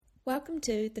Welcome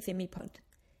to the Femi Pod.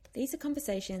 These are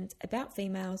conversations about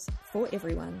females for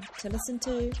everyone to listen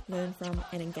to, learn from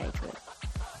and engage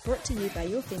with. Brought to you by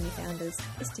your Femi founders,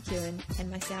 Esther Kewen and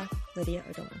myself, Lydia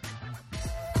O'Donnell.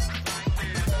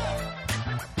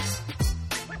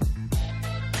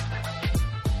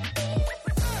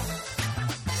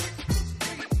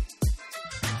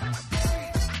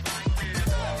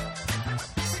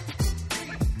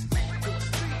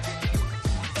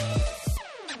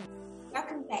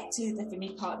 To the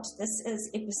Femi Pod. This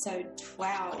is episode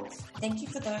 12. Thank you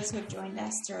for those who have joined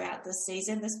us throughout this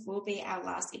season. This will be our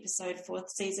last episode for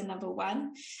season number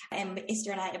 1. And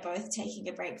Esther and I are both taking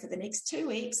a break for the next 2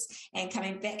 weeks and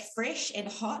coming back fresh and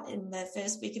hot in the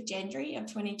first week of January of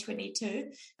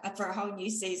 2022 for a whole new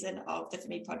season of the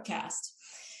Femi Podcast.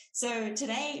 So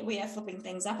today we are flipping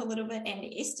things up a little bit and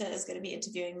Esther is going to be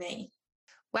interviewing me.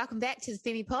 Welcome back to the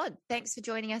Femi Pod. Thanks for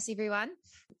joining us, everyone.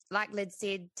 Like Lyd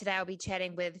said, today I'll be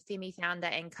chatting with Femi founder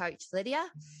and coach Lydia.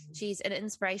 She's an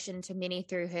inspiration to many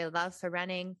through her love for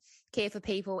running, care for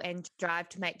people, and drive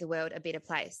to make the world a better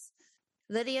place.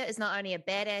 Lydia is not only a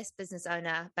badass business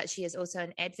owner, but she is also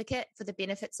an advocate for the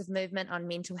benefits of movement on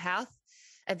mental health,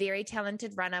 a very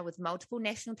talented runner with multiple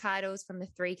national titles from the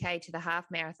 3K to the half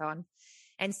marathon.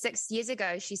 And 6 years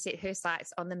ago, she set her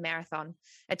sights on the marathon,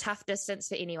 a tough distance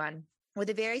for anyone. With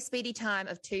a very speedy time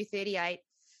of 2:38,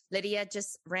 Lydia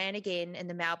just ran again in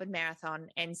the Melbourne Marathon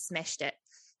and smashed it.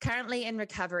 Currently in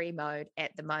recovery mode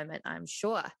at the moment, I'm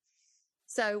sure.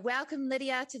 So welcome,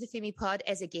 Lydia, to the Femi Pod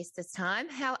as a guest this time.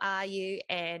 How are you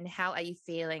and how are you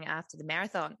feeling after the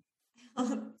marathon?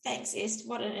 Oh, thanks, Esther.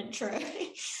 What an intro.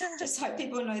 Just hope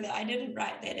people know that I didn't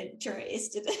write that intro,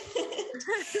 Esther did.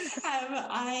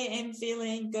 I am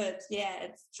feeling good. Yeah,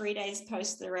 it's 3 days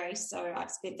post the race, so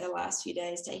I've spent the last few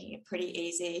days taking it pretty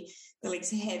easy. The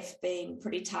legs have been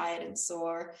pretty tired and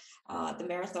sore. The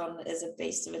marathon is a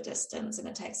beast of a distance and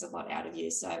it takes a lot out of you.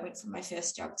 So I went for my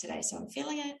first jog today, so I'm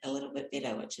feeling a little bit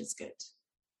better, which is good.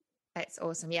 That's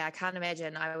awesome. Yeah, I can't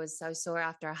imagine. I was so sore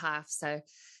after a half, so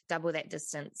double that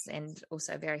distance and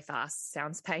also very fast.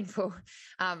 Sounds painful.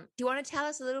 Do you want to tell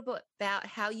us a little bit about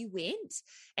how you went?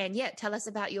 And yeah, tell us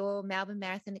about your Melbourne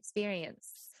Marathon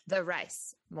experience, the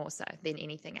race more so than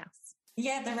anything else.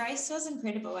 Yeah, the race was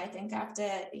incredible. I think after,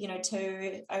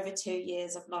 over 2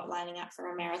 years of not lining up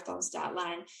for a marathon start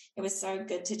line, it was so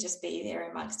good to just be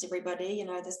there amongst everybody.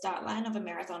 The start line of a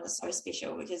marathon is so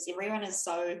special because everyone is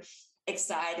so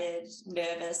excited,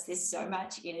 nervous. There's so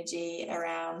much energy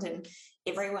around and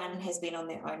everyone has been on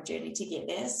their own journey to get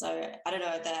there. So I don't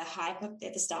know, the hype up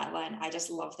at the start line, I just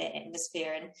love that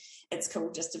atmosphere and it's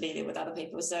cool just to be there with other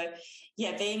people. So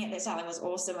yeah, being at that start line was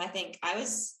awesome. I think I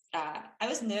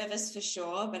was nervous for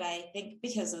sure, but I think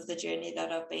because of the journey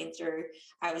that I've been through,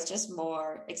 I was just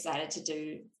more excited to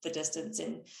do the distance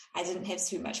and I didn't have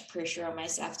too much pressure on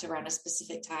myself to run a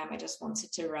specific time. I just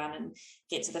wanted to run and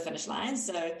get to the finish line.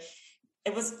 So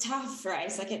it was a tough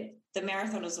race. The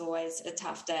marathon is always a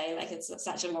tough day. It's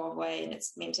such a long way and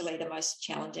it's mentally the most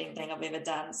challenging thing I've ever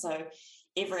done. So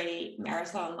every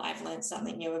marathon I've learned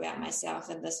something new about myself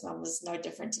and this one was no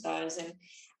different to those. And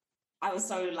I was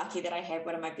so lucky that I had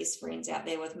one of my best friends out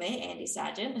there with me, Andy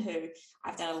Sargent, who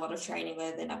I've done a lot of training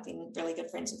with and I've been really good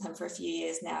friends with him for a few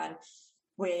years now. And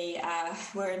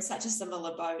we're in such a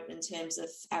similar boat in terms of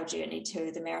our journey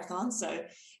to the marathon. So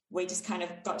we just kind of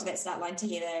got to that start line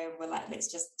together and we're like, let's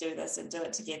just do this and do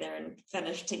it together and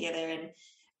finish together. And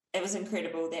it was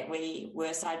incredible that we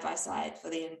were side by side for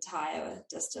the entire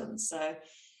distance. So,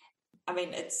 I mean,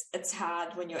 it's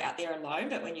hard when you're out there alone,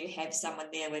 but when you have someone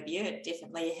there with you, it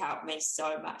definitely helped me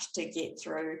so much to get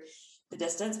through the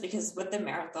distance because with the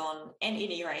marathon and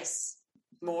any race,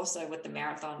 more so with the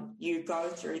marathon, you go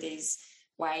through these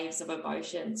waves of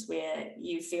emotions where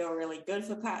you feel really good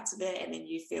for parts of it and then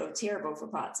you feel terrible for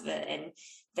parts of it, and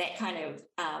that kind of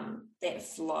that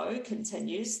flow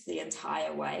continues the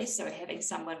entire way. So having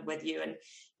someone with you and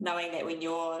knowing that when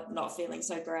you're not feeling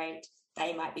so great,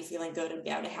 they might be feeling good and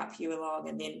be able to help you along,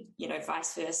 and then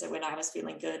vice versa. When I was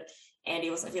feeling good,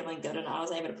 Andy wasn't feeling good and I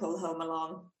was able to pull him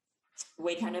along.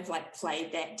 We kind of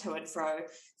played that to and fro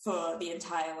for the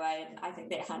entire way, and I think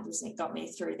that 100% got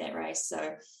me through that race.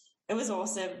 So it was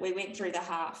awesome. We went through the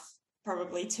half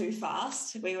probably too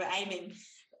fast. We were aiming,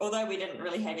 although we didn't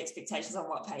really have expectations on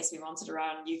what pace we wanted to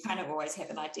run, you kind of always have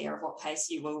an idea of what pace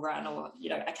you will run or,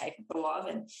 are capable of.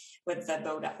 And with the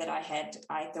build-up that I had,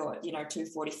 I thought,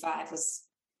 2:45 was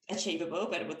achievable,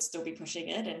 but it would still be pushing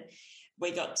it. And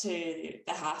we got to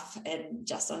the half in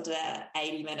just under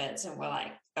 80 minutes and we're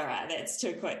like, all right, that's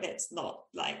too quick. That's not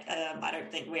I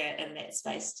don't think we're in that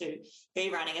space to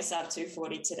be running a sub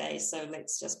 240 today. So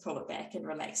let's just pull it back and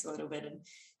relax a little bit and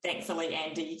thankfully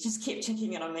Andy just kept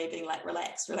checking in on me, being like,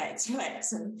 relax, relax,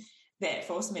 relax. And that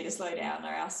forced me to slow down,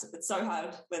 or else it's so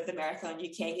hard with the marathon. You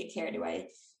can get carried away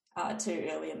too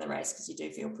early in the race because you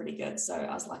do feel pretty good. So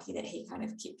I was lucky that he kind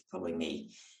of kept pulling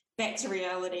me back to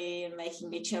reality and making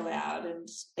me chill out. And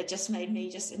it just made me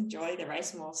just enjoy the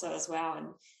race more so as well. And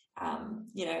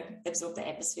absorb the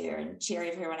atmosphere and cheer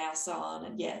everyone else on.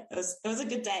 And yeah, it was a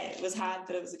good day. It was hard,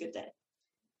 but it was a good day.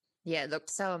 Yeah, it looked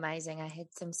so amazing. I had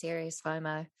some serious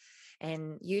FOMO,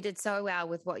 and you did so well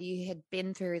with what you had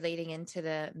been through leading into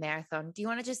the marathon. Do you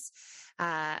want to just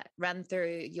run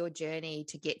through your journey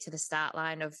to get to the start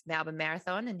line of Melbourne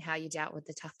Marathon and how you dealt with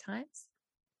the tough times?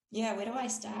 Yeah, where do I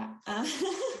start?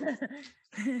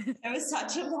 It was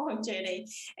such a long journey.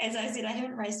 As I said, I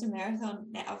haven't raced a marathon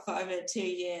now for over 2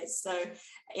 years. So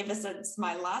ever since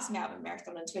my last Melbourne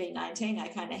Marathon in 2019, I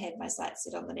kind of had my sights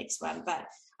set on the next one. But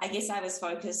I guess I was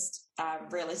focused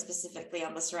really specifically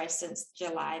on this race since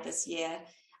July this year.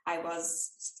 I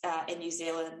was in New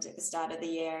Zealand at the start of the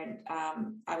year,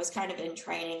 and I was kind of in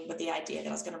training with the idea that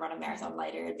I was going to run a marathon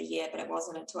later in the year, but it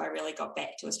wasn't until I really got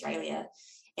back to Australia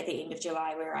at the end of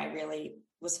July where I really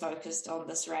was focused on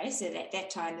this race. And at that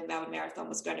time, the Melbourne Marathon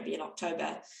was going to be in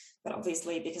October, but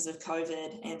obviously because of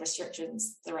COVID and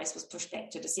restrictions, the race was pushed back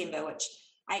to December, which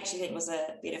I actually think was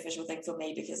a beneficial thing for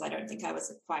me because I don't think I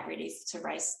was quite ready to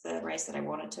race the race that I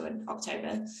wanted to in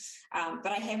October.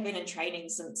 But I have been in training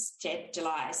since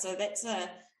July, so that's a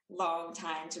long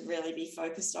time to really be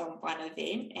focused on one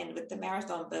event. And with the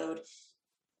marathon build,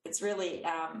 it's really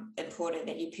important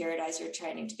that you periodize your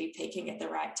training to be peaking at the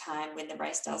right time when the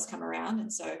race does come around.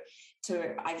 And so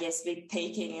to, I guess, be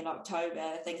peaking in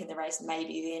October, thinking the race may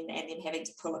be then, and then having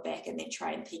to pull it back and then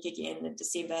try and peak again in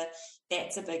December,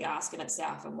 that's a big ask in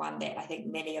itself, and one that I think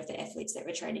many of the athletes that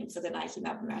were training for the Nike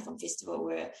Melbourne Marathon Festival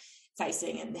were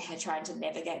facing, and they're trying to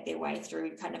navigate their way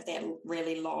through kind of that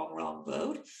really long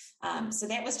build. So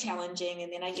that was challenging.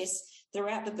 And then I guess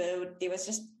throughout the build,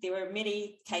 there were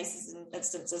many cases and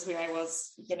instances where I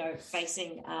was,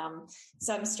 facing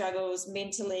some struggles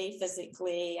mentally,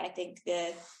 physically.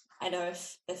 I know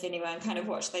if anyone kind of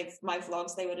watched my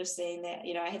vlogs, they would have seen that,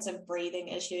 I had some breathing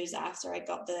issues after I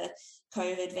got the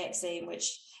COVID vaccine,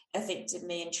 which affected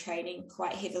me in training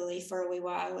quite heavily for a wee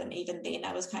while. And even then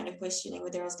I was kind of questioning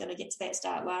whether I was going to get to that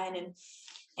start line.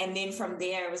 And then from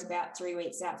there, it was about 3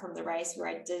 weeks out from the race where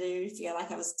I do feel like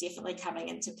I was definitely coming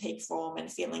into peak form and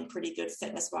feeling pretty good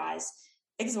fitness-wise,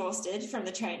 exhausted from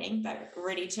the training, but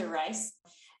ready to race.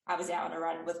 I was out on a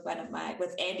run with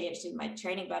Andy, actually my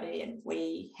training buddy, and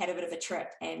we had a bit of a trip.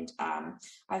 And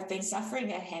I've been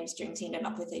suffering a hamstring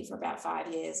tendinopathy for about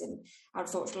 5 years. And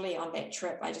unfortunately on that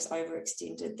trip, I just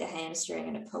overextended the hamstring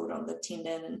and it pulled on the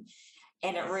tendon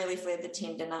and it really flared the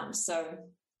tendon up. So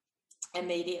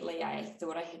immediately I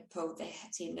thought I had pulled the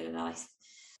tendon, and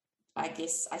I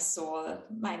guess I saw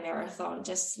my marathon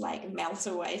just like melt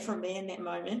away from me in that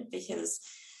moment because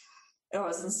I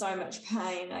was in so much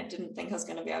pain. I didn't think I was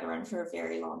going to be able to run for a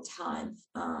very long time.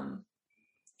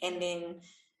 And then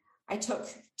I took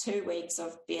 2 weeks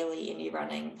of barely any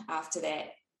running after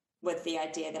that, with the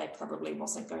idea that I probably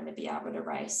wasn't going to be able to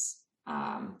race.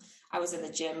 I was in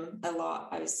the gym a lot.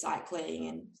 I was cycling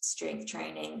and strength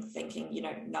training, thinking,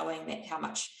 knowing that how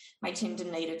much my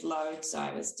tendon needed load. So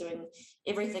I was doing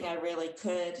everything I really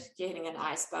could, getting in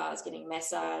ice baths, getting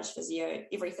massage, physio,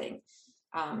 everything,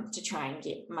 to try and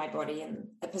get my body in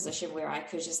a position where I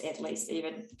could just at least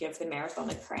even give the marathon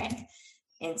a crack.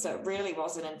 And so it really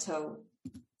wasn't until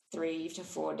 3 to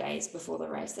 4 days before the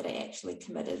race that I actually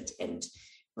committed and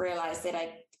realized that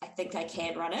I think I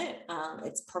can run it.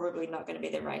 It's probably not going to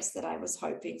be the race that I was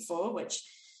hoping for, which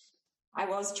I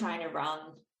was trying to run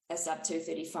a sub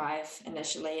 2:35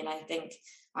 initially. And I think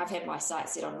I've had my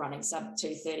sights set on running sub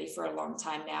 2:30 for a long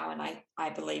time now. And I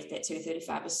believe that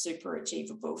 2:35 is super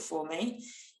achievable for me.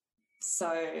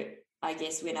 So I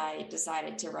guess when I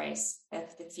decided to race a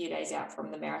few days out from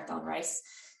the marathon race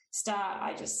start,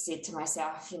 I just said to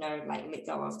myself, let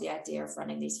go of the idea of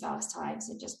running these fast times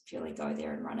and just purely go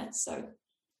there and run it. So,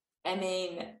 I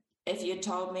mean, if you'd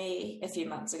told me a few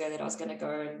months ago that I was going to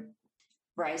go and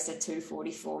race a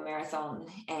 2:44 marathon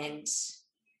and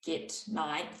get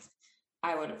ninth,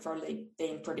 I would have probably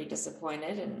been pretty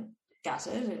disappointed and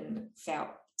gutted and felt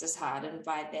disheartened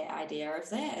by the idea of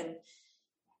that.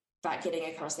 But getting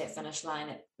across that finish line,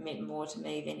 it meant more to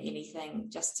me than anything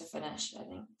just to finish. I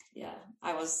think,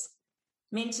 I was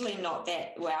mentally not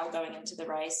that well going into the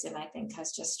race, and I think I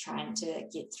was just trying to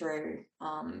get through,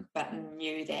 but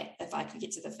knew that if I could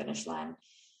get to the finish line,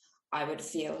 I would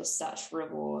feel such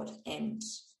reward and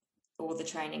all the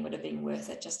training would have been worth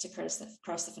it just to cross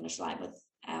the finish line with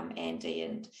Andy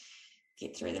and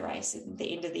get through the race at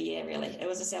the end of the year. Really, it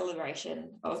was a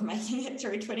celebration of making it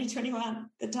through 2021,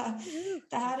 the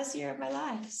hardest year of my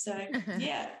life. So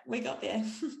yeah, we got there.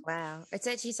 Wow, it's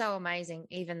actually so amazing.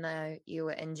 Even though you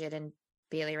were injured and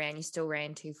barely ran, you still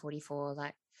ran 2:44.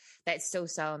 Like, that's still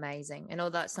so amazing. And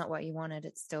although it's not what you wanted,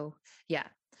 it's still, yeah,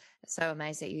 it's so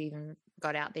amazing that you even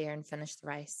got out there and finished the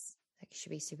race. Like, you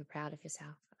should be super proud of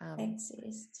yourself. Thanks,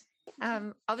 Celeste.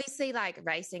 Obviously, like,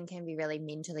 racing can be really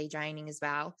mentally draining as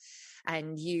well,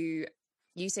 and you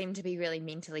seem to be really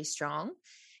mentally strong.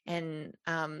 And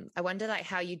I wonder, like,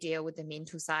 how you deal with the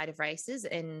mental side of races.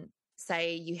 And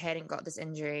say you hadn't got this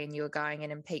injury and you were going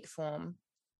in peak form,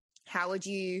 how would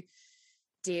you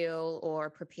deal or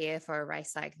prepare for a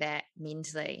race like that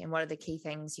mentally? And what are the key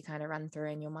things you kind of run through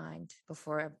in your mind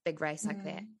before a big race like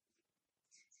that?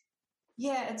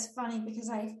 Yeah, it's funny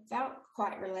because I felt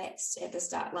quite relaxed at the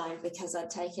start line because I'd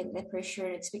taken the pressure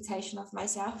and expectation off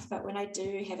myself. But when I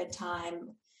do have a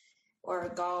time or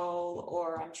a goal,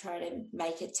 or I'm trying to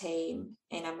make a team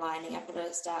and I'm lining up at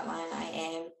the start line, I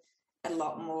am a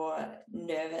lot more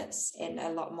nervous and a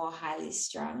lot more highly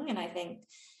strung. And I think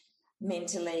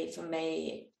mentally, for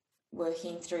me,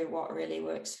 working through what really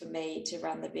works for me to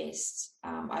run the best,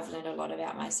 I've learned a lot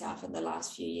about myself in the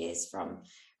last few years from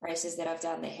races that I've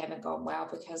done that haven't gone well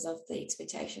because of the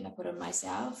expectation I put on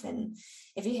myself. And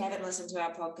if you haven't listened to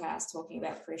our podcast talking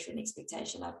about pressure and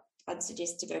expectation, I'd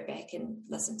suggest to go back and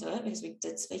listen to it, because we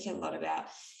did speak a lot about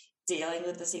dealing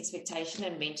with this expectation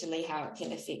and mentally how it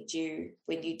can affect you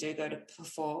when you do go to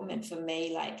perform. And for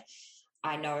me, like,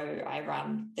 I know I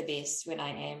run the best when I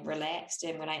am relaxed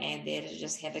and when I am there to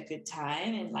just have a good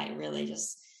time and like really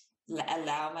just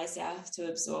allow myself to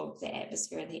absorb the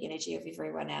atmosphere and the energy of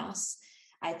everyone else.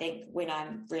 I think when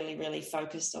I'm really, really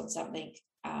focused on something,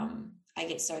 I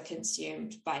get so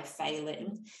consumed by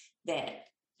failing that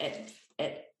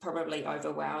it probably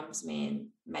overwhelms me and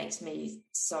makes me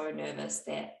so nervous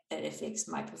that it affects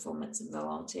my performance in the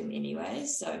long term anyway.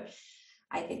 So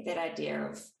I think that idea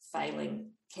of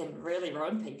failing can really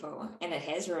ruin people, and it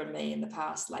has ruined me in the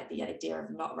past. Like the idea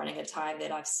of not running a time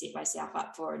that I've set myself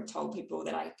up for and told people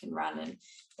that I can run and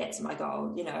that's my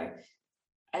goal, you know,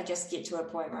 I just get to a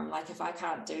point where I'm like, if I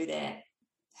can't do that,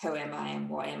 who am I and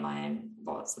what am I and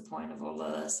what's the point of all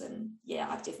of this? And yeah,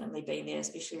 I've definitely been there,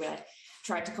 especially when I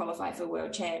tried to qualify for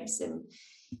world champs and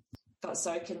got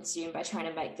so consumed by trying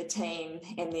to make the team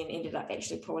and then ended up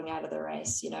actually pulling out of the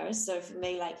race, you know? So for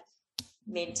me, like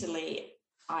mentally,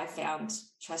 I found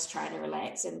just trying to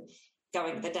relax and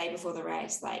going the day before the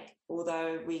race, like,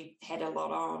 although we had a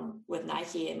lot on with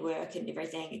Nike and work and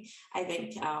everything, I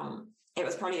think it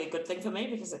was probably a good thing for me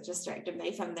because it distracted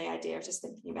me from the idea of just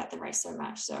thinking about the race so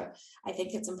much. So I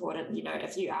think it's important, you know,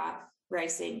 if you are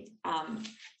racing,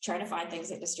 trying to find things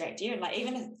that distract you, and like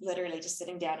even literally just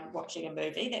sitting down and watching a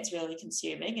movie that's really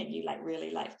consuming and you like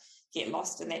really like get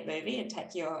lost in that movie and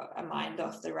take your mind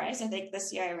off the race. I think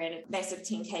this year I ran a massive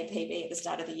 10K PB at the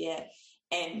start of the year,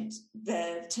 and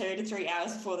the 2 to 3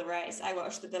 hours before the race I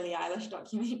watched the Billie Eilish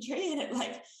documentary, and it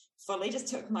like fully just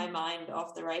took my mind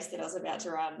off the race that I was about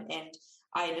to run. And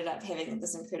I ended up having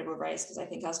this incredible race because I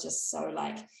think I was just so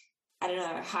like, I don't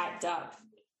know, hyped up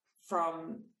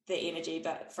from the energy,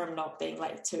 but from not being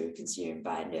like too consumed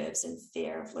by nerves and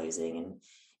fear of losing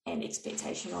and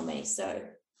expectation on me. So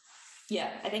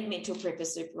yeah, I think mental prep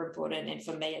is super important. And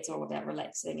for me, it's all about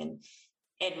relaxing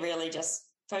and really just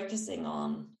focusing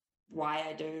on why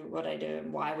I do what I do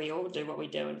and why we all do what we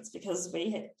do. And it's because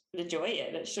we enjoy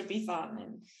it. It should be fun.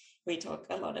 And we talk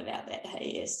a lot about that.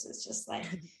 Hey, yes, it's just like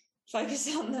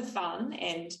focus on the fun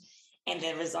and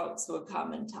the results will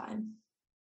come in time.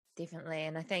 Definitely.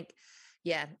 And I think,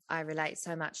 yeah, I relate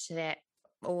so much to that.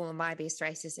 All of my best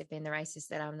races have been the races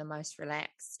that I'm the most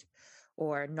relaxed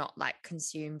or not like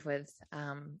consumed with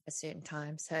a certain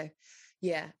time. So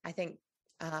yeah, I think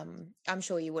I'm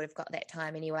sure you would have got that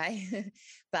time anyway,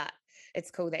 but it's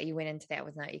cool that you went into that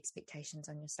with no expectations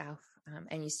on yourself,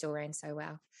 and you still ran so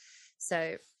well.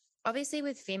 So obviously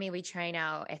with Femi, we train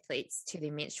our athletes to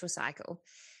their menstrual cycle.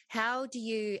 How do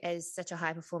you, as such a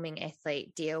high performing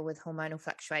athlete, deal with hormonal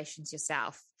fluctuations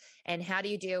yourself? And how do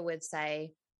you deal with,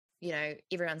 say, you know,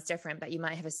 everyone's different, but you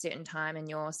might have a certain time in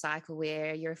your cycle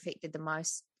where you're affected the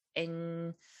most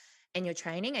in your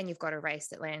training and you've got a race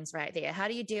that lands right there. How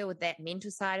do you deal with that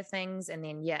mental side of things? And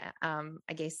then,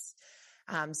 I guess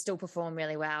still perform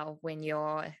really well when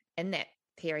you're in that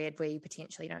period where you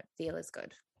potentially don't feel as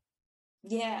good?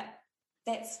 Yeah,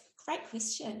 that's a great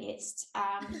question. Yes.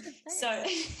 So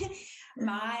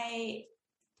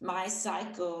my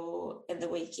cycle in the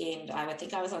weekend, I would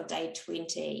think I was on day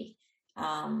 20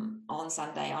 on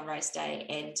Sunday on race day.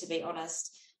 And to be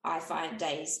honest, I find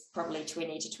days probably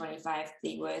 20 to 25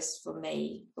 the worst for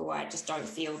me, or I just don't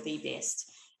feel the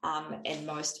best in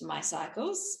most of my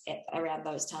cycles around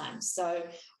those times. So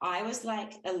I was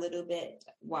like a little bit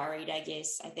worried, I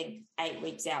guess. I think 8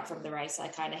 weeks out from the race, I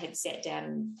kind of had sat down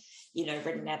and,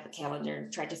 written out the calendar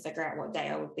and tried to figure out what day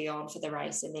I would be on for the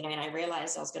race. And then when I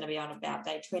realized I was going to be on about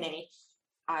day 20,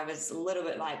 I was a little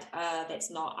bit like,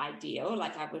 that's not ideal.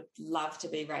 Like I would love to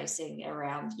be racing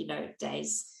around,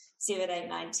 days 7, 8,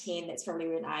 9, 10. That's probably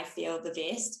when I feel the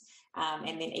best.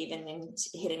 And then even in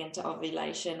heading into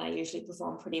ovulation, I usually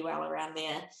perform pretty well around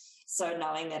there. So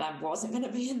knowing that I wasn't going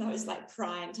to be in those like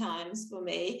prime times for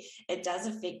me, it does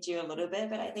affect you a little bit.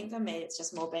 But I think for me, it's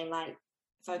just more being like,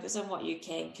 focus on what you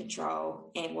can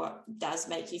control and what does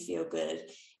make you feel good,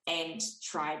 and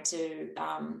try to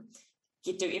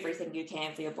do everything you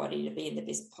can for your body to be in the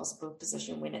best possible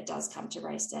position when it does come to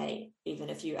race day, even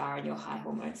if you are in your high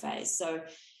hormone phase. So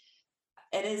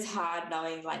it is hard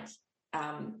knowing like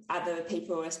other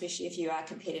people, especially if you are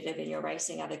competitive and you're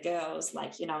racing other girls,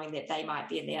 like knowing that they might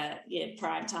be in their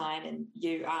prime time and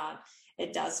you aren't.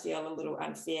 It does feel a little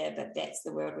unfair, but that's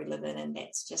the world we live in, and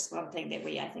that's just one thing that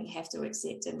we, I think, have to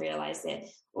accept and realize that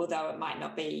although it might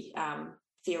not be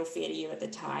feel fair to you at the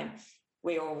time,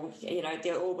 we all,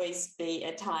 there'll always be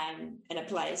a time and a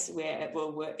place where it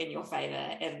will work in your favor,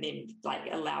 and then like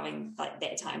allowing like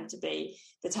that time to be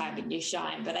the time when you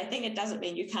shine. But I think it doesn't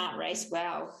mean you can't race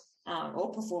well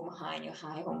or perform high in your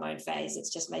high hormone phase.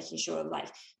 It's just making sure, like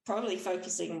probably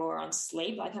focusing more on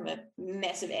sleep. Like I'm a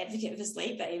massive advocate for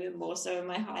sleep, but even more so in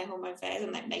my high hormone phase,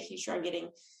 and like making sure I'm getting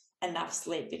enough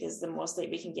sleep, because the more sleep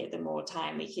we can get, the more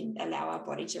time we can allow our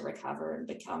body to recover and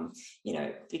become, we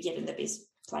get in the best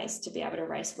place to be able to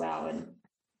race well, and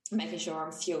making sure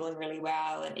I'm fueling really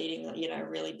well and eating, a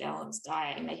really balanced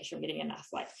diet, and making sure I'm getting enough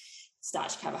like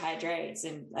starch, carbohydrates,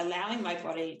 and allowing my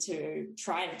body to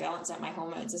try and balance out my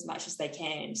hormones as much as they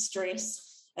can.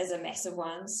 Stress is a massive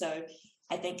one. So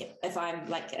I think if I'm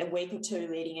like a week or two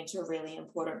leading into a really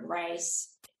important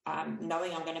race,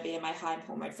 knowing I'm going to be in my high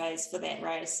hormone phase for that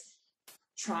race,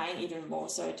 trying even more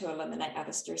so to eliminate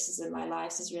other stresses in my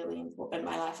life is really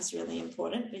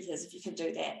important. Because if you can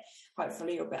do that,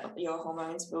 hopefully your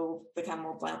hormones will become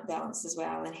more balanced as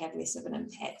well and have less of an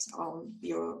impact on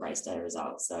your race day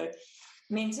results. So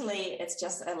mentally, it's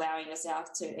just allowing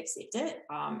yourself to accept it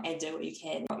and do what you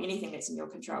can, anything that's in your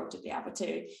control, to be able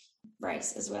to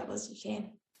race as well as you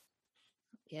can.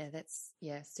 Yeah, that's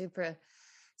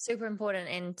super important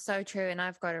and so true. And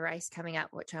I've got a race coming up,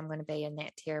 which I'm going to be in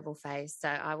that terrible phase. So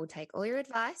I will take all your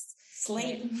advice.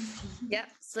 Sleep. Yep.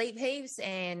 Sleep heaps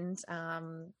and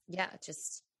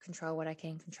just control what I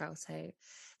can control. So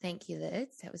thank you, Liz.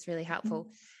 That was really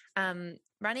helpful.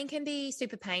 Running can be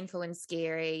super painful and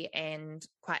scary and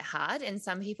quite hard. And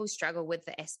some people struggle with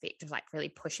the aspect of like really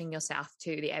pushing yourself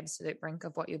to the absolute brink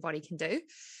of what your body can do.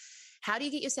 How do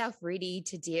you get yourself ready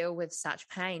to deal with such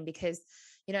pain? Because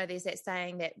there's that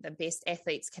saying that the best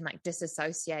athletes can like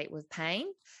disassociate with pain,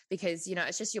 because,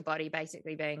 it's just your body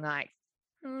basically being like,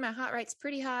 my heart rate's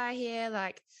pretty high here.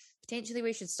 Like potentially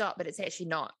we should stop, but it's actually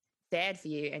not bad for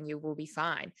you and you will be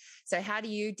fine. So how do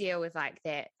you deal with like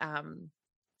that?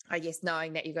 I guess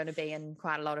knowing that you're going to be in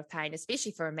quite a lot of pain,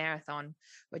 especially for a marathon,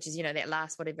 which is, that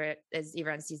last, whatever it is,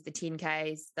 everyone says the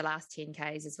 10Ks, the last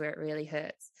 10Ks is where it really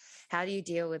hurts. How do you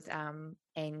deal with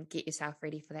and get yourself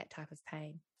ready for that type of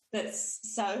pain? That's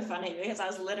so funny, because I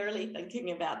was literally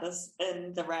thinking about this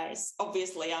in the race.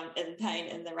 Obviously, I'm in pain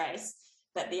in the race,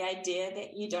 but the idea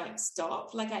that you don't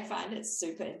stop, like I find it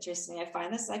super interesting. I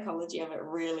find the psychology of it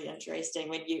really interesting.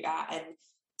 When you are in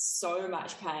so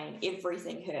much pain,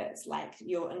 everything hurts, like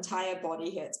your entire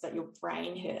body hurts, but your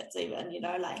brain hurts even,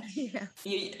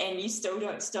 you still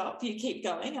don't stop, you keep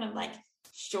going. And I'm like,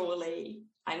 surely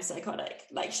I'm psychotic.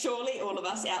 Like surely all of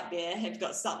us out there have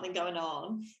got something going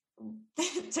on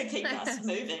to keep us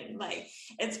moving. Like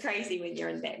it's crazy when you're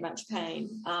in that much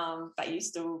pain, but you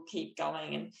still keep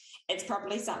going. And it's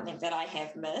probably something that I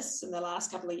have missed in the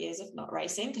last couple of years of not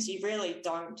racing, because you really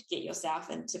don't get yourself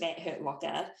into that hurt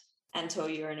locker until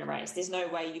you're in a race. There's no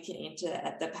way you can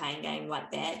enter the pain game like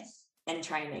that in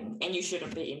training, and you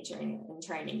shouldn't be entering in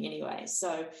training anyway.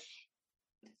 So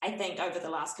I think over the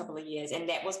last couple of years, and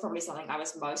that was probably something I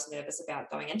was most nervous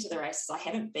about going into the races, I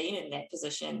haven't been in that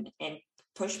position, and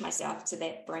pushed myself to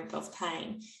that brink of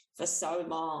pain for so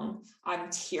long. I'm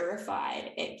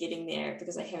terrified at getting there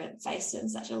because I haven't faced it in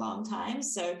such a long time.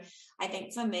 So I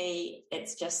think for me,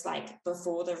 it's just like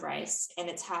before the race, and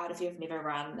it's hard if you've never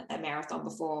run a marathon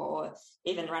before or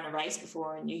even run a race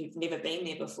before and you've never been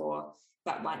there before.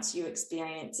 But once you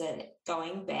experience it,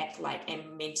 going back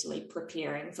and mentally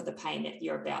preparing for the pain that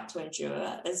you're about to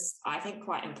endure is, I think,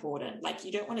 quite important. Like,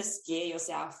 you don't want to scare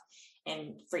yourself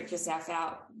and freak yourself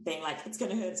out being like, it's going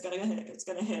to hurt, it's going to hurt, it's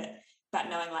going to hurt. But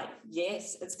knowing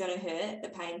yes, it's going to hurt, the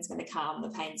pain's going to come, the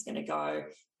pain's going to go,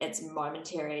 it's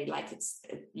momentary,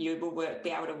 you will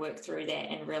be able to work through that,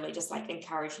 and really just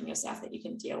encouraging yourself that you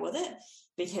can deal with it,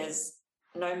 because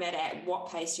no matter at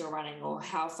what pace you're running or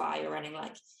how far you're running,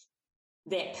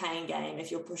 that pain game,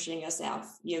 if you're pushing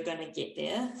yourself, you're going to get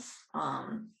there.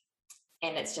 And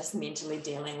it's just mentally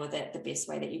dealing with it the best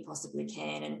way that you possibly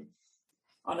can. And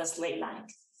honestly,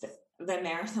 the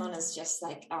marathon is just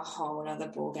a whole other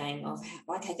ball game of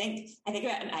I think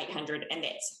about an 800, and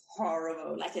that's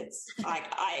horrible. I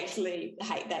actually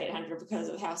hate the 800 because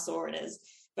of how sore it is,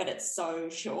 but it's so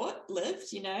short-lived,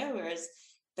 whereas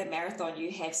the marathon,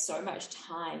 you have so much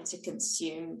time to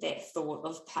consume that thought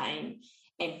of pain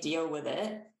and deal with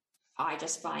it. I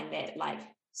just find that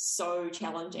so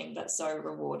challenging but so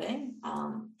rewarding,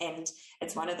 and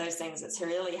it's one of those things that's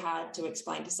really hard to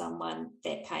explain to someone,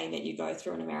 that pain that you go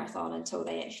through in a marathon, until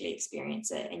they actually experience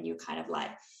it. And you're kind of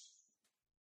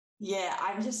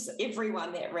I'm just,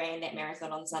 everyone that ran that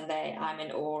marathon on Sunday, I'm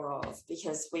in awe of,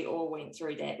 because we all went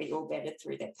through that, we all battled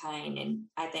through that pain. And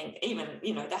I think even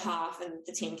the half and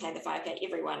the 10K, the 5K,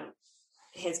 everyone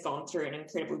has gone through an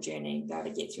incredible journey and be able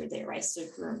to get through that race.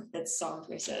 It's so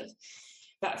impressive.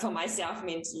 But for myself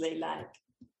mentally,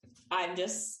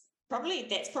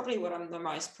 that's probably what I'm the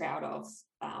most proud of,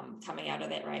 coming out of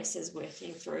that race, is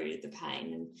working through the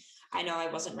pain. And I know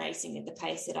I wasn't racing at the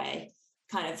pace that I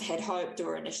kind of had hoped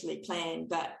or initially planned,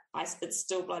 but it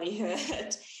still bloody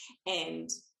hurt. And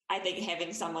I think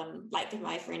having someone like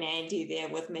my friend Andy there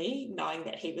with me, knowing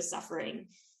that he was suffering,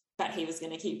 but he was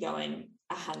going to keep going,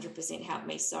 100% helped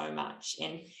me so much.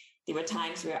 And there were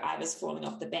times where I was falling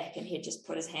off the back and he'd just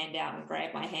put his hand out and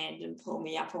grab my hand and pull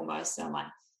me up almost. So I'm like,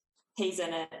 he's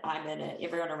in it, I'm in it,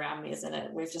 everyone around me is in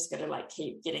it. We've just got to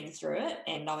keep getting through it.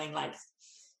 And knowing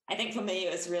I think for me,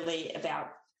 it was really about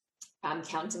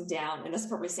counting down, and this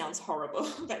probably sounds horrible,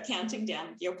 but counting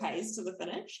down your pace to the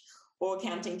finish, or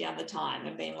counting down the time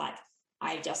and being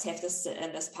I just have to sit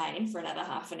in this pain for another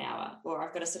half an hour, or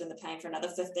I've got to sit in the pain for another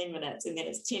 15 minutes, and then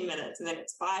it's 10 minutes, and then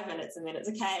it's 5 minutes, and then it's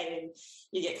okay. And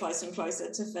you get closer and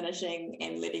closer to finishing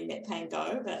and letting that pain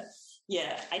go. But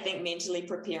yeah, I think mentally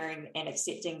preparing and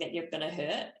accepting that you're going to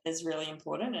hurt is really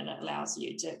important, and it allows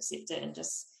you to accept it and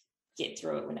just get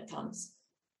through it when it comes.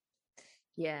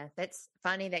 Yeah, that's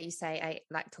funny that you say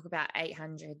talk about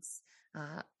 800s.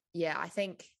 I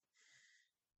think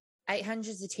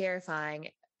 800s are terrifying.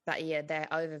 But yeah, they're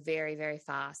over very, very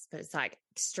fast. But it's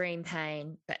extreme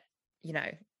pain, but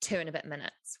 2 and a bit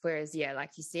minutes. Whereas,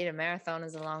 like you said, a marathon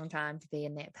is a long time to be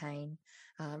in that pain.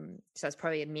 So it's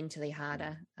probably mentally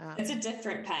harder. It's a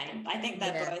different pain. I think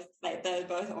they're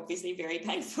both obviously very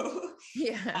painful.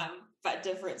 Yeah. But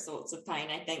different sorts of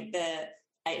pain. I think the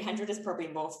 800 is probably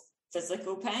more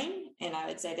physical pain, and I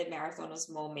would say the marathon is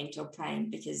more mental pain,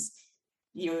 because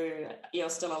you're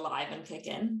still alive and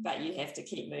kicking, but you have to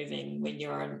keep moving when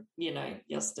you're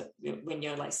when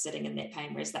you're sitting in that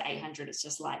pain. Whereas the 800, it's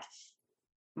just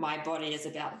my body is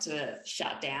about to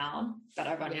shut down, but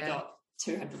I've only got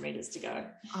 200 meters to go.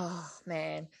 Oh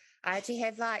man, I actually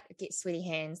have get sweaty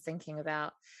hands thinking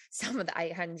about some of the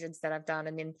 800s that I've done.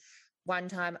 And then one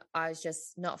time I was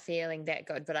just not feeling that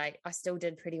good, but I still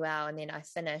did pretty well. And then I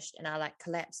finished and I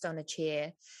collapsed on a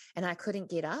chair and I couldn't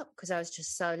get up because I was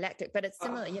just so lactic. But it's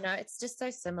similar, it's just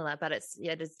so similar, but it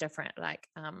is different.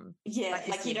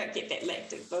 You don't get that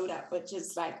lactic buildup, which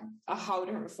is a whole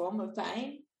different form of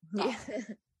pain. Yeah.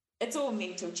 It's all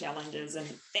mental challenges, and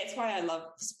that's why I love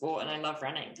sport and I love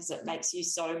running, because it makes you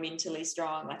so mentally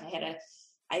strong.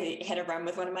 I had a run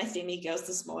with one of my Femi girls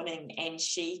this morning, and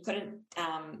she couldn't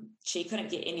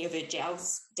get any of her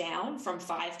gels down from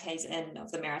 5Ks in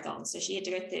of the marathon. So she had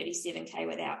to go 37K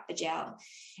without a gel.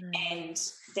 And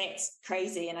that's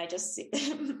crazy. And I just,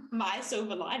 my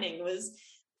silver lining was,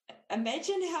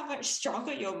 imagine how much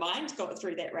stronger your mind got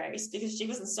through that race, because she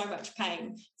was in so much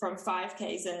pain from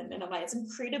 5Ks in. And I'm it's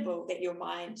incredible that your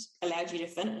mind allowed you to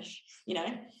finish,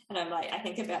 And I'm I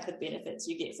think about the benefits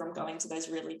you get from going to those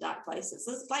really dark places.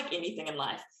 It's like anything in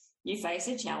life. You face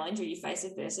a challenge or you face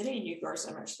adversity and you grow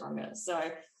so much stronger.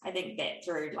 So I think that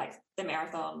through the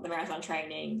marathon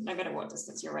training, no matter what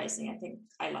distance you're racing, I think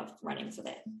I love running for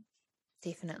that.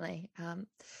 definitely.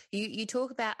 You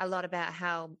talk about a lot about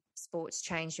how sports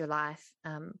changed your life.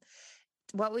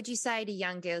 What would you say to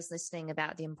young girls listening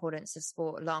about the importance of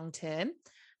sport long term?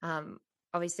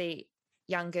 Obviously,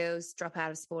 young girls drop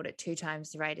out of sport at 2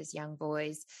 times the rate as young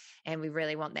boys, and we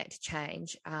really want that to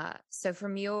change. So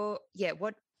from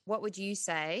what would you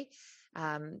say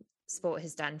sport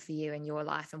has done for you in your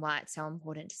life, and why it's so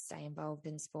important to stay involved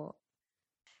in sport?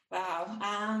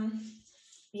 Wow.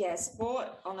 Yeah, sport,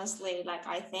 honestly, like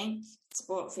I thank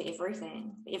sport for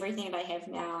everything that I have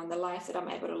now and the life that I'm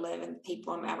able to live and the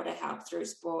people I'm able to help through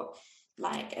sport.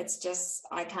 Like, it's just,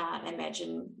 I can't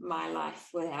imagine my life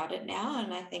without it now.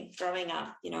 And I think growing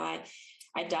up,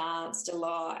 I danced a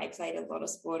lot. I played a lot of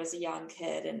sport as a young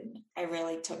kid, and I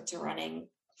really took to running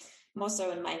more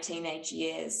so in my teenage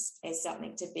years as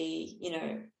something to be,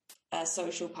 a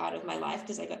social part of my life,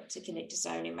 because I got to connect to so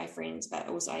many of my friends, but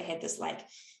also I had this like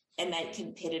innate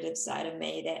competitive side of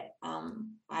me that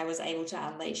I was able to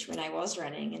unleash when I was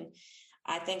running. And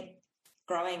I think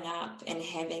growing up and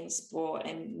having sport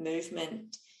and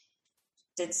movement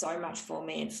did so much for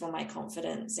me and for my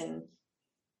confidence. And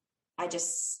I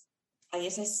guess I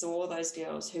saw those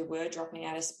girls who were dropping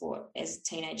out of sport as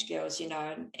teenage girls,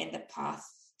 and the path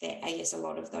that I guess a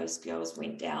lot of those girls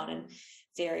went down, and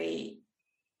very,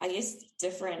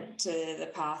 different to the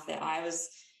path that I was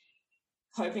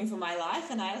hoping for my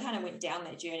life. And I kind of went down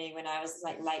that journey when I was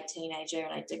like late teenager,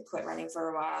 and I did quit running for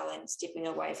a while and stepping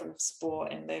away from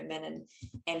sport and movement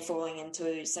and falling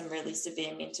into some really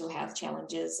severe mental health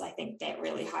challenges. I think that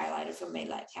really highlighted for me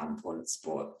like how important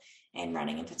sport and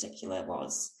running in particular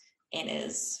was and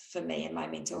is for me and my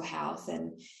mental health.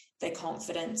 And the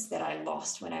confidence that I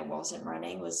lost when I wasn't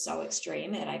running was so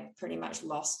extreme that I pretty much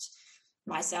lost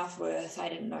my self-worth. I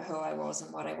didn't know who I was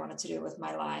and what I wanted to do with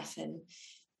my life. And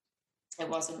it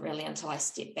wasn't really until I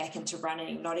stepped back into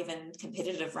running, not even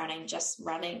competitive running, just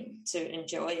running to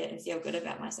enjoy it and feel good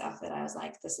about myself, that I was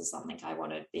like, this is something I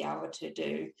want to be able to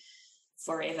do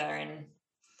forever. And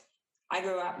I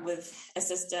grew up with a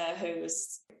sister who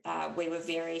was, we were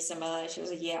very similar. She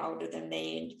was a year older than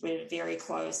me, and we were very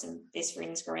close and best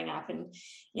friends growing up. And,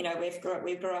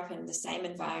 we grew up in the same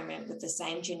environment with the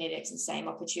same genetics and same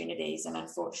opportunities. And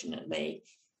unfortunately,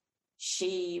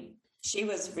 she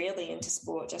was really into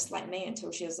sport just like me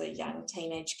until she was a young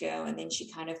teenage girl. And then she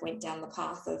kind of went down the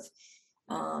path of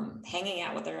hanging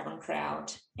out with the wrong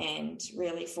crowd and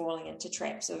really falling into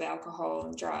traps of alcohol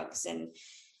and drugs. And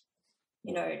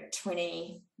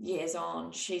 20 years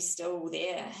on, she's still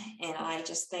there. And I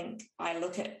just think, I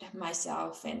look at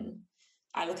myself and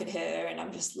I look at her and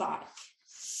I'm just like,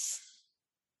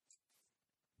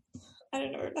 I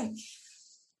don't know, like,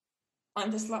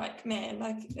 I'm just like, man,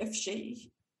 like if she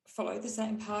followed the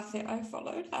same path that I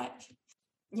followed, like,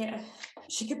 yeah,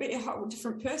 she could be a whole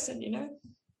different person,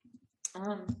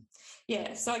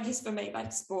 So I guess for me,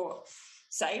 like, sport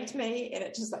saved me, and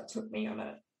it just like took me on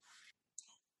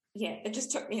it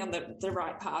just took me on the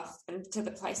right path and to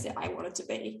the place that I wanted to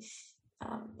be,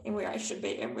 and where I should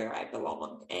be and where I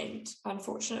belong. And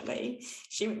unfortunately,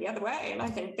 she went the other way, and I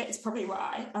think that's probably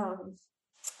why.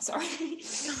 Sorry,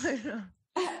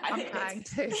 I'm trying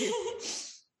to.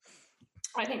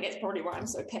 I think that's probably why I'm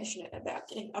so passionate about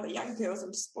getting other young girls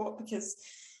into sport, because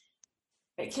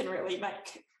it can really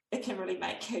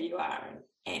make who you are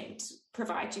and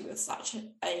provide you with such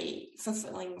a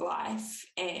fulfilling life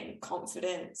and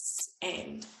confidence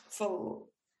and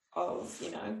full of,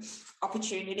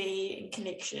 opportunity and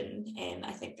connection. And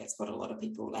I think that's what a lot of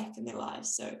people lack in their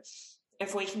lives. So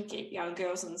if we can get young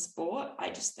girls in sport, I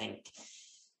just think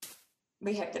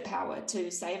we have the power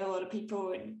to save a lot of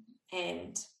people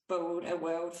and build a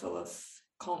world full of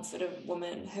confident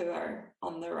women who are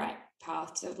on the right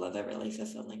path to live a really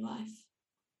fulfilling life.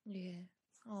 Yeah.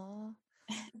 Oh,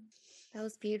 that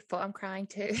was beautiful. I'm crying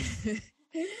too.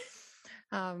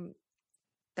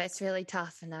 That's really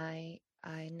tough. And I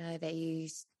know that you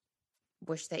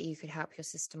wish that you could help your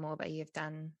sister more, but you've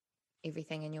done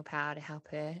everything in your power to help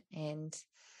her. And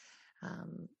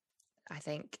I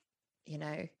think,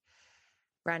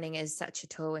 running is such a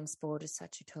tool and sport is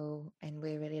such a tool, and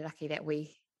we're really lucky that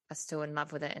we are still in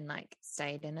love with it and like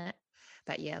stayed in it.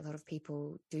 But yeah, a lot of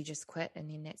people do just quit, and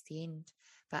then that's the end.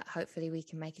 But hopefully we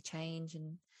can make a change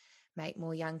and make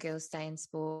more young girls stay in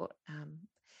sport,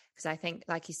 because I think,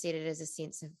 like you said, it is a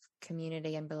sense of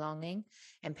community and belonging,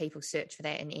 and people search for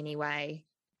that in any way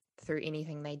through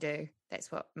anything they do.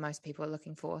 That's what most people are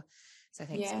looking for. So I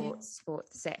think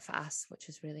sport's that for us, which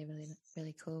is really, really,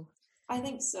 really cool. I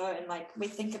think so. And like, we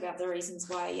think about the reasons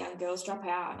why young girls drop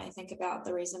out, and I think about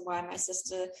the reason why my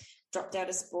sister dropped out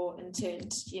of sport and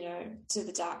turned, to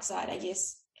the dark side, I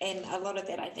guess. And a lot of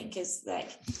that, I think, is like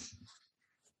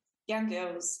young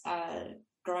girls are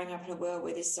growing up in a world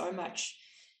where there's so much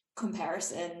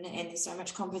comparison and there's so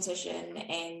much competition,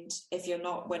 and if you're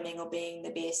not winning or being the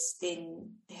best, then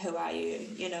who are you,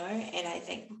 And I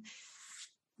think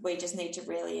we just need to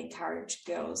really encourage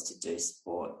girls to do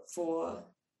sport for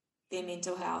their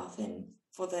mental health and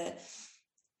for the,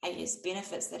 I guess,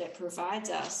 benefits that it provides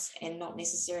us, and not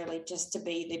necessarily just to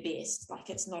be the best. Like,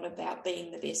 it's not about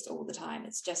being the best all the time.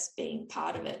 It's just being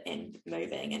part of it and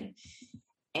moving.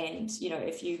 And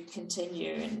if you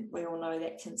continue, and we all know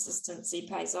that consistency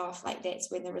pays off, like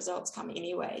that's when the results come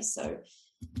anyway. So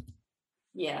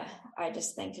yeah, I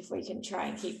just think if we can try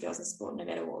and keep girls in sport no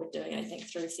matter what we're doing, I think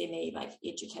through Femi, like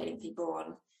educating people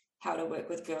on how to work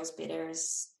with girls better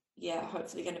is,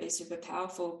 hopefully going to be super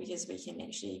powerful, because we can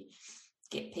actually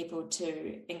get people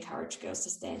to encourage girls to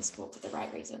stay in sport for the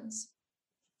right reasons.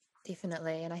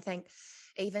 Definitely. And I think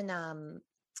even,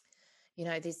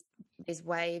 there's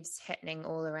waves happening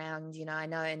all around. I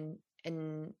know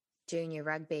in junior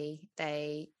rugby,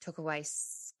 they took away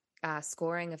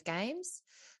scoring of games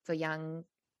for young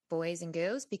boys and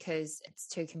girls because it's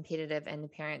too competitive and the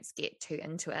parents get too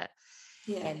into it.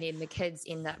 Yeah. And then the kids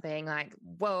end up being like,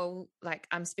 whoa, like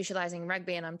I'm specializing in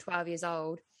rugby and I'm 12 years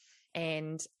old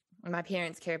and my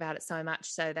parents care about it so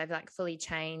much. So they've like fully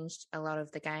changed a lot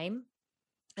of the game.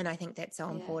 And I think that's so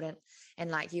important. And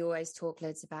like you always talk,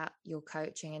 Liz, about your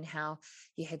coaching and how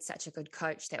you had such a good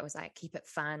coach that was like, keep it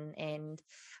fun. And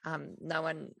no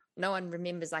one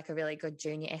remembers like a really good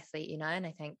junior athlete, and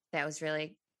I think that was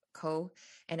really cool.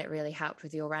 And it really helped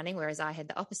with your running, whereas I had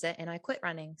the opposite and I quit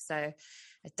running. So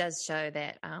it does show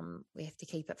that we have to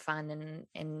keep it fun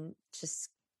and just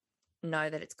know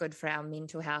that it's good for our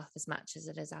mental health as much as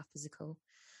it is our physical.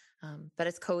 But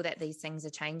it's cool that these things are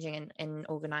changing in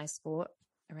organised sport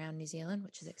around New Zealand,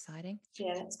 which is exciting.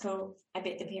 Yeah, that's cool. I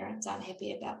bet the parents aren't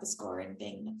happy about the scoring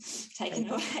being taken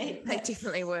away. They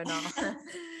definitely were not.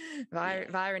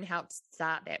 Byron helped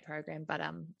start that program, but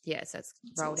so it's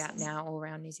rolled out now all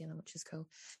around New Zealand, which is cool.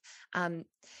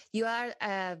 You are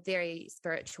a very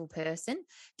spiritual person.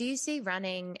 Do you see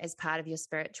running as part of your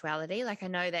spirituality? Like I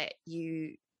know that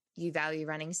you value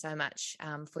running so much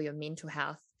for your mental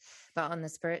health, but on the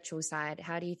spiritual side,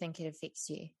 how do you think it affects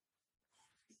you?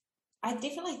 I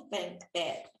definitely think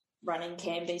that running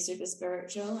can be super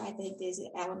spiritual. I think there's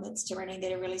elements to running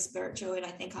that are really spiritual, and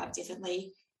I think I've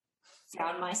definitely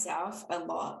found myself a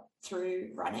lot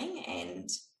through running. And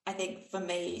I think for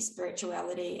me,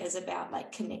 spirituality is about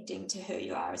like connecting to who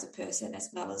you are as a person,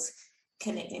 as well as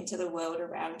connecting to the world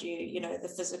around you, the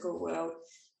physical world,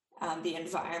 the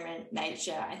environment,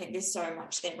 nature. I think there's so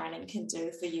much that running can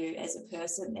do for you as a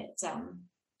person that's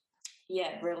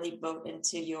really built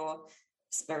into your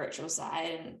spiritual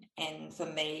side. And for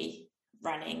me,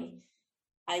 running,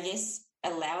 I guess,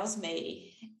 allows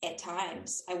me at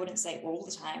times, I wouldn't say all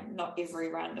the time, not every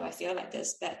run do I feel like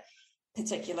this, but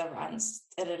particular runs,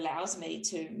 it allows me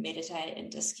to meditate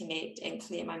and disconnect and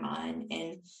clear my mind,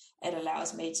 and it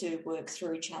allows me to work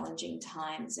through challenging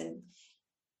times and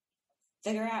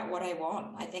figure out what I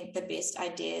want. I think the best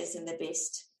ideas and the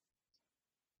best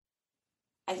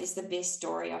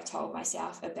story I've told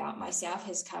myself about myself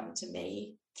has come to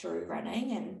me through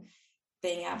running, and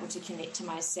being able to connect to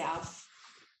myself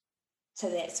to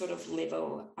that sort of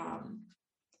level.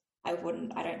 I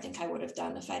don't think I would have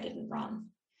done if I didn't run.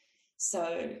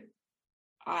 So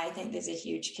I think there's a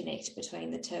huge connect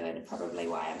between the two, and probably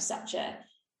why I'm such a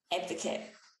advocate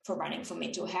for running for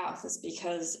mental health is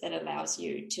because it allows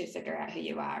you to figure out who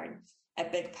you are. And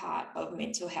a big part of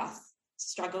mental health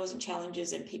struggles and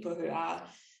challenges and people who are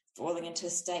falling into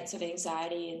states of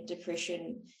anxiety and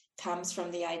depression comes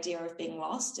from the idea of being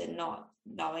lost and not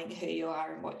knowing who you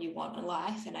are and what you want in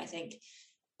life. And I think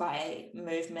by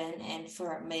movement, and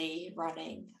for me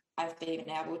running, I've been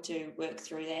able to work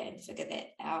through that and figure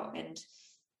that out. And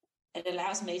it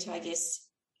allows me to, I guess,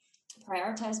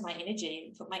 prioritize my energy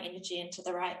and put my energy into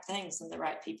the right things and the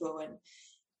right people. And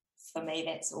for me,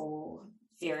 that's all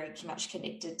very much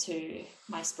connected to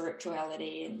my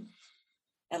spirituality, and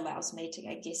allows me to,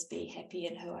 I guess, be happy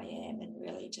in who I am and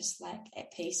really just like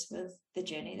at peace with the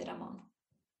journey that I'm on.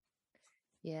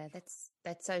 Yeah,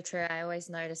 that's so true. I always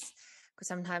notice, because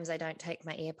sometimes I don't take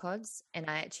my AirPods and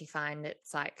I actually find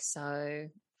it's like so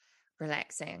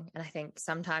relaxing. And I think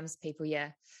sometimes people,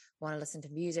 want to listen to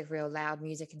music, real loud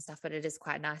music and stuff, but it is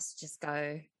quite nice to just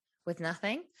go with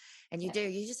nothing. And you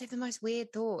just have the most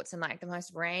weird thoughts and like the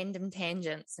most random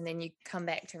tangents, and then you come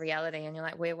back to reality and you're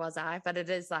like, where was I? But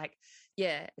it is like,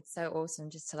 it's so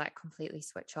awesome just to like completely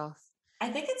switch off. I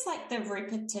think it's like the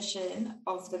repetition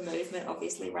of the movement.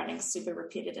 Obviously running's super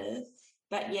repetitive,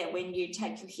 but when you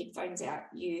take your headphones out,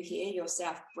 you hear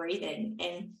yourself breathing,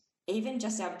 and even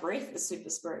just our breath is super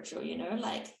spiritual,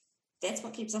 like that's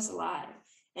what keeps us alive.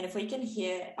 And if we can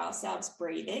hear ourselves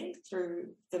breathing through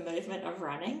the movement of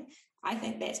running, I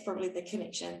think that's probably the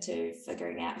connection to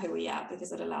figuring out who we are,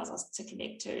 because it allows us to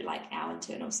connect to like our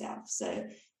internal self. So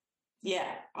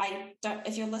yeah,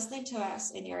 if you're listening to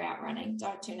us and you're out running,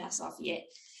 don't turn us off yet.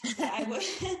 But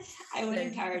I would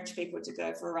encourage people to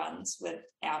go for runs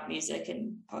without music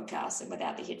and podcasts and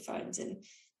without the headphones and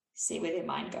see where their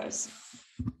mind goes.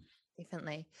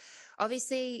 Definitely.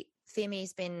 Obviously,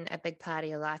 Femi's been a big part of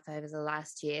your life over the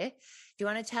last year. Do you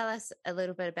want to tell us a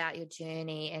little bit about your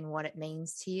journey and what it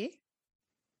means to you?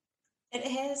 It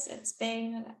has. It's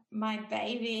been my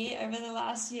baby over the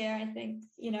last year, I think,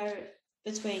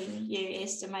 between you,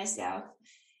 Esther, myself,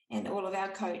 and all of our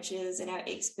coaches and our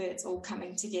experts all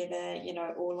coming together,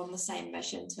 all on the same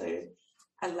mission to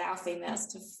allow females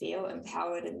to feel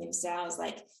empowered in themselves.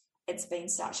 Like, it's been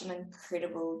such an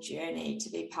incredible journey to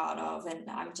be part of. And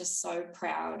I'm just so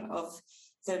proud of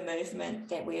the movement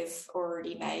that we've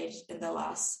already made in the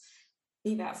last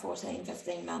about 14,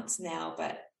 15 months now,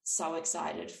 but so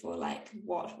excited for like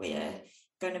what we're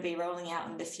going to be rolling out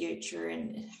in the future,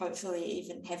 and hopefully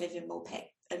even have even more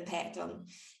impact on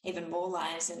even more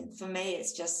lives. And for me,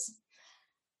 it's just,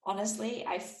 honestly,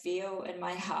 I feel in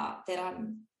my heart that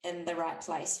I'm in the right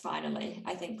place finally.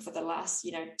 I think for the last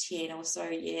 10 or so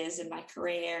years in my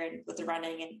career and with the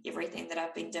running and everything that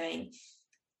I've been doing,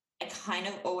 I kind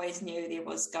of always knew there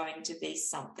was going to be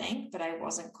something, but I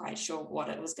wasn't quite sure what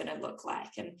it was going to look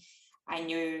like. And I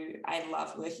knew I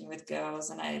loved working with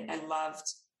girls, and I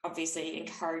loved obviously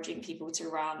encouraging people to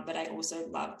run, but I also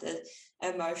loved the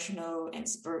emotional and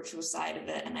spiritual side of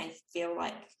it. And I feel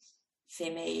like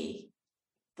Femi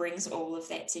brings all of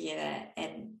that together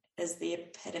and is the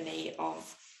epitome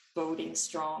of building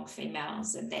strong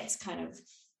females. And that's kind of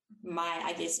my,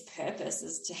 I guess, purpose,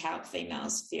 is to help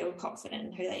females feel confident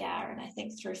in who they are. And I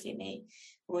think through Femi,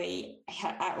 we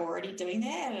are already doing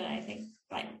that. And I think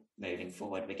like moving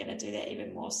forward, we're going to do that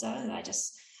even more so. And I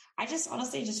just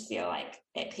honestly just feel like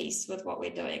at peace with what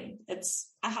we're doing.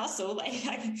 It's a hustle. Like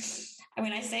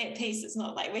when I say at peace, it's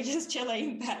not like we're just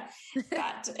chilling,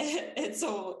 but it's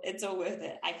all worth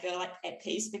it. I feel like at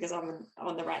peace because I'm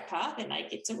on the right path, and I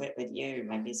get to work with you,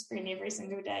 my best friend, every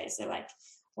single day. So like,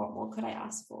 what more could I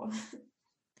ask for?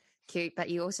 Cute, but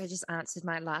you also just answered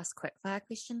my last quickfire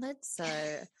question, Liz. So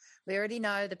we already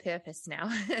know the purpose now.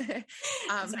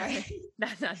 Sorry. No.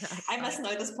 I must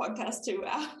know this podcast too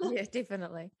well. Yeah,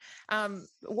 definitely.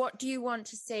 What do you want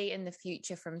to see in the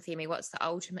future from Femi? What's the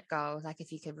ultimate goal? Like,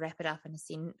 if you could wrap it up in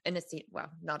a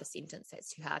well, not a sentence,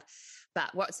 that's too hard.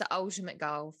 But what's the ultimate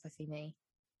goal for Femi?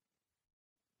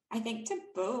 I think to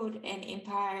build an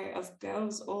empire of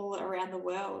girls all around the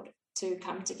world to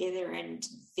come together and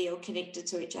feel connected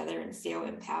to each other and feel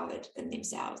empowered in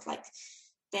themselves. Like,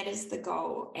 that is the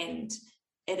goal. And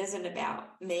it isn't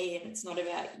about me, and it's not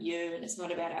about you, and it's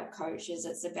not about our coaches.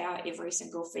 It's about every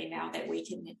single female that we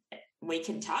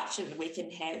can touch and we can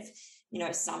have,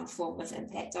 some form of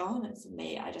impact on. And for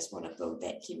me, I just want to build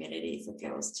that community for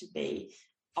girls to be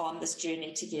on this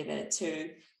journey together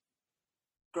to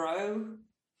grow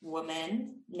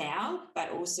women now,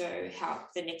 but also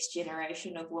help the next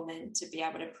generation of women to be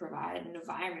able to provide an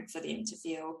environment for them to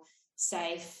feel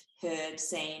safe, heard,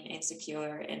 seen, and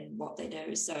secure in what they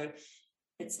do. So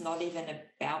it's not even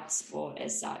about sport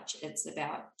as such. It's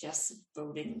about just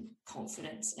building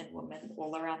confidence in women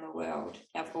all around the world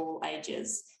of all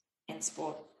ages, and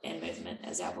sport and movement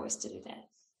is our voice to do that.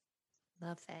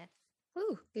 Love that.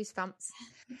 Ooh, goosebumps.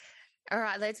 All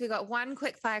right, Liz, we got one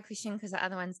quick fire question because the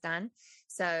other one's done.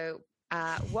 So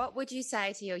what would you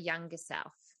say to your younger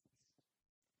self?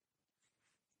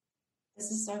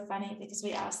 This is so funny because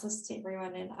we asked this to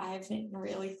everyone and I haven't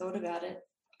really thought about it.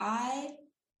 I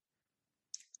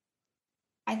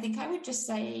think I would just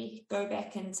say, go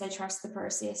back and say, trust the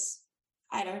process.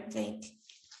 I don't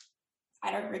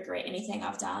regret anything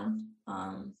I've done.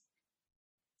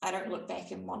 I don't look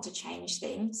back and want to change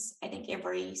things. I think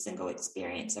every single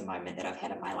experience and moment that I've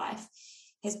had in my life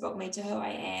has brought me to who I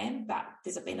am, but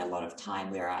there's been a lot of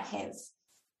time where I have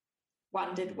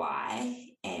wondered why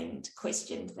and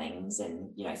questioned things and,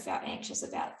 felt anxious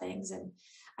about things. And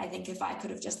I think if I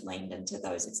could have just leaned into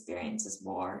those experiences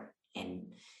more and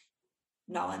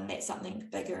knowing that something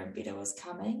bigger and better was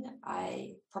coming,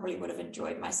 I probably would have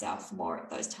enjoyed myself more at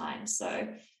those times. So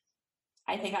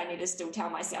I think I need to still tell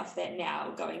myself that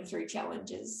now, going through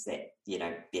challenges, that,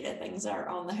 better things are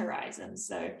on the horizon.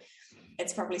 So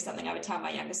it's probably something I would tell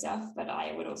my younger self, but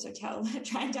I would also try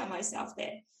and tell myself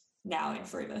that now and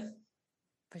forever.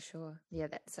 For sure. Yeah,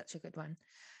 that's such a good one.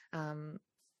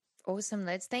 Awesome,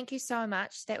 Liz. Thank you so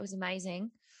much. That was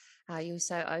amazing. You're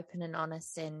so open and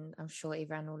honest, and I'm sure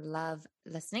everyone will love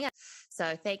listening.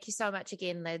 So thank you so much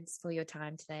again, Lids, for your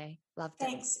time today. Loved it.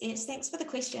 Thanks. Yes, thanks for the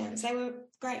questions. They were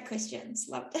great questions.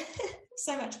 Loved it.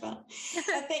 So much fun.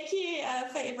 Thank you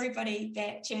for everybody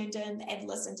that tuned in and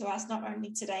listened to us, not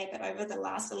only today, but over the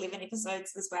last 11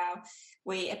 episodes as well.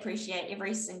 We appreciate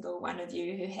every single one of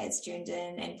you who has tuned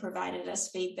in and provided us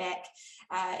feedback.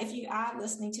 If you are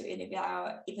listening to any of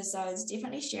our episodes,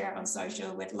 definitely share it on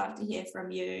social. We'd love to hear from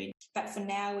you. But for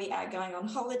now, we are going on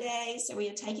holiday, so we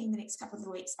are taking the next couple of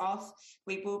weeks off.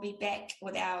 We will be back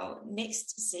with our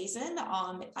next season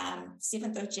on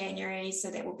 7th of January, so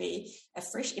that will be a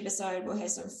fresh episode. We'll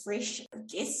have some fresh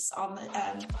guests on the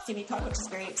Femi Pod, which is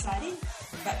very exciting.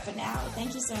 But for now,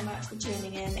 thank you so much for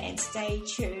tuning in, and stay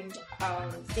tuned on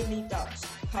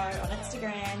femi.co on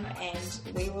Instagram,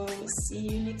 and we will see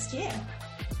you next year.